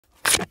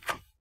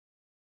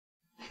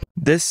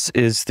This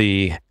is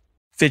the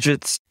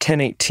Phidgets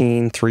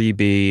 1018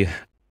 3B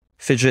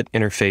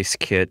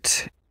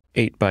PhidgetInterfaceKit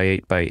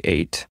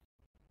 8x8x8.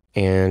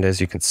 And as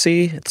you can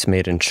see, it's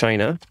made in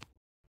China,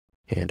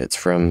 and it's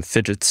from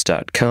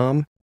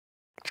Phidgets.com.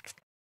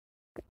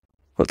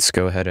 Let's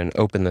go ahead and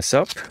open this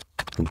up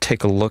and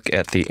take a look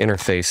at the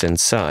interface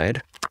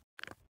inside.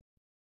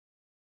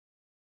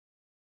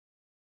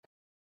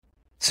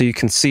 So you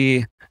can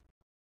see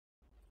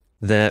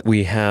that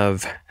we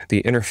have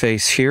the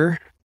interface here.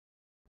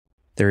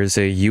 There is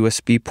a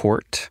USB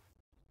port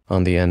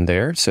on the end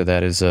there, so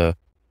that is a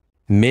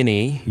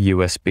mini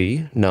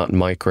USB, not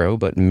micro,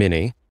 but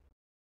mini.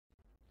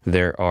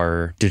 There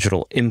are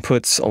digital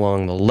inputs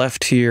along the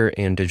left here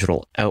and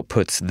digital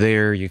outputs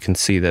there. You can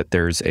see that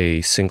there's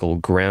a single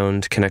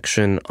ground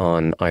connection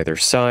on either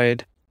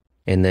side,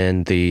 and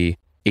then the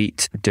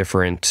 8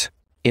 different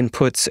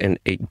inputs and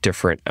 8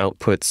 different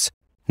outputs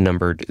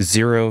numbered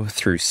 0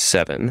 through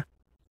 7.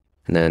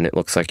 And then it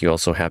looks like you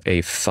also have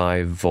a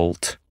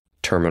 5-volt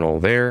terminal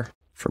there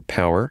for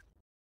power.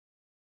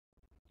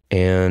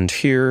 And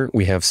here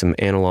we have some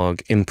analog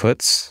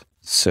inputs,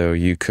 so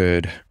you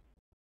could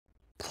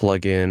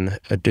plug in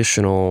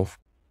additional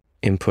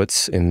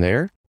inputs in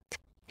there.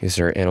 These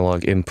are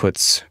analog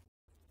inputs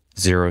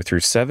 0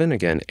 through 7,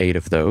 again 8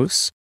 of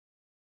those.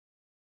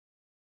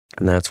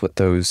 And that's what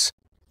those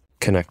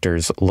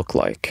connectors look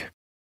like.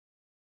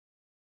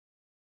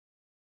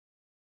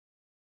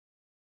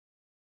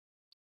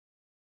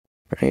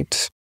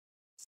 Right.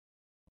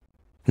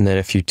 And then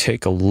if you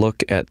take a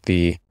look at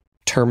the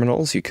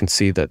terminals, you can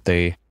see that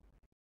they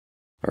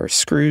are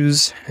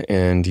screws,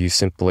 and you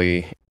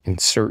simply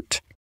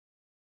insert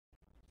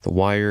the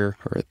wire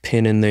or a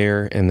pin in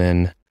there and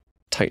then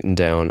tighten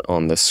down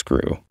on the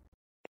screw.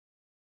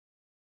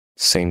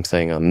 Same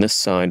thing on this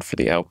side for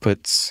the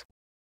outputs.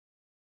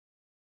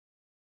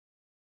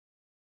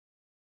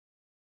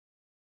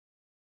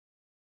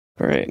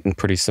 All right, and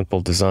pretty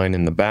simple design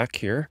in the back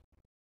here.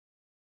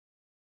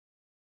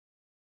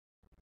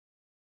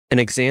 An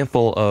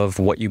example of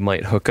what you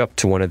might hook up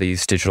to one of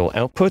these digital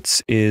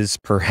outputs is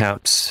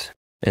perhaps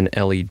an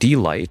LED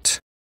light.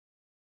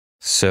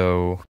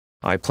 So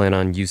I plan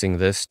on using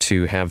this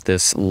to have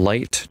this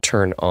light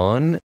turn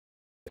on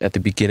at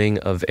the beginning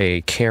of a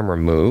camera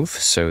move,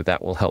 so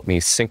that will help me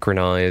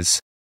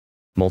synchronize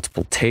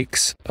multiple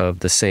takes of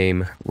the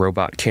same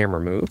robot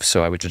camera move.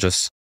 So I would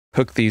just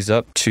hook these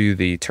up to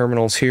the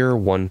terminals here,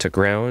 one to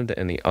ground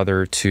and the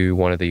other to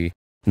one of the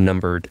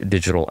numbered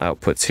digital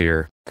outputs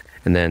here.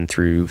 And then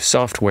through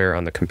software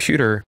on the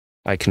computer,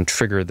 I can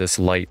trigger this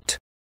light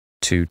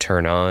to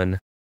turn on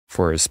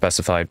for a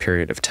specified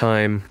period of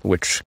time,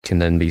 which can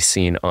then be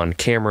seen on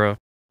camera.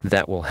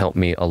 That will help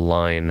me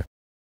align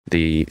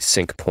the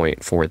sync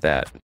point for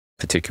that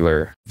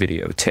particular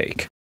video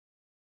take.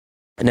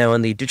 Now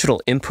on the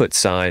digital input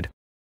side,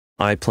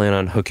 I plan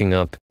on hooking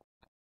up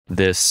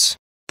this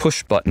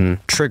push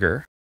button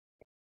trigger.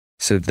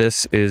 So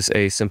this is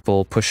a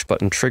simple push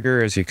button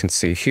trigger, as you can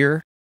see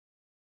here.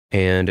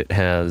 And it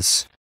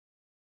has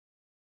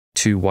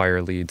 2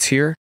 wire leads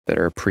here that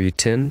are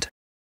pre-tinned.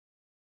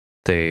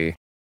 They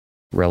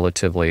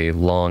relatively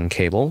long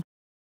cable.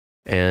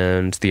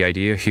 And the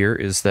idea here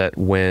is that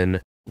when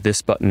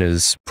this button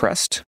is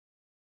pressed,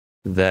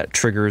 that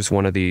triggers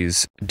one of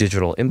these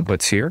digital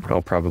inputs here.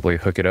 I'll probably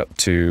hook it up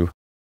to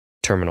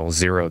terminal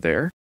 0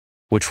 there,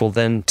 which will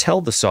then tell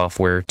the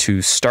software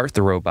to start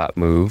the robot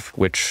move,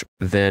 which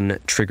then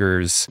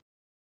triggers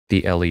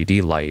the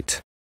LED light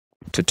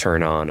to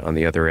turn on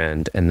the other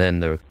end, and then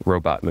the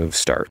robot move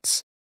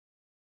starts.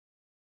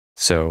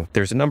 So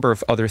there's a number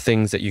of other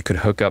things that you could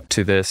hook up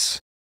to this.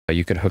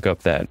 You could hook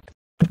up that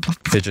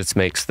Phidgets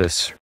makes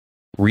this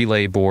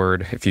relay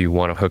board if you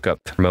want to hook up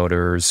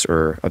motors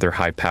or other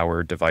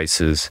high-powered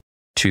devices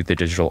to the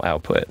digital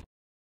output.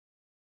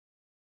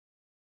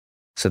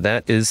 So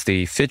that is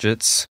the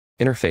Phidgets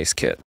Interface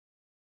Kit.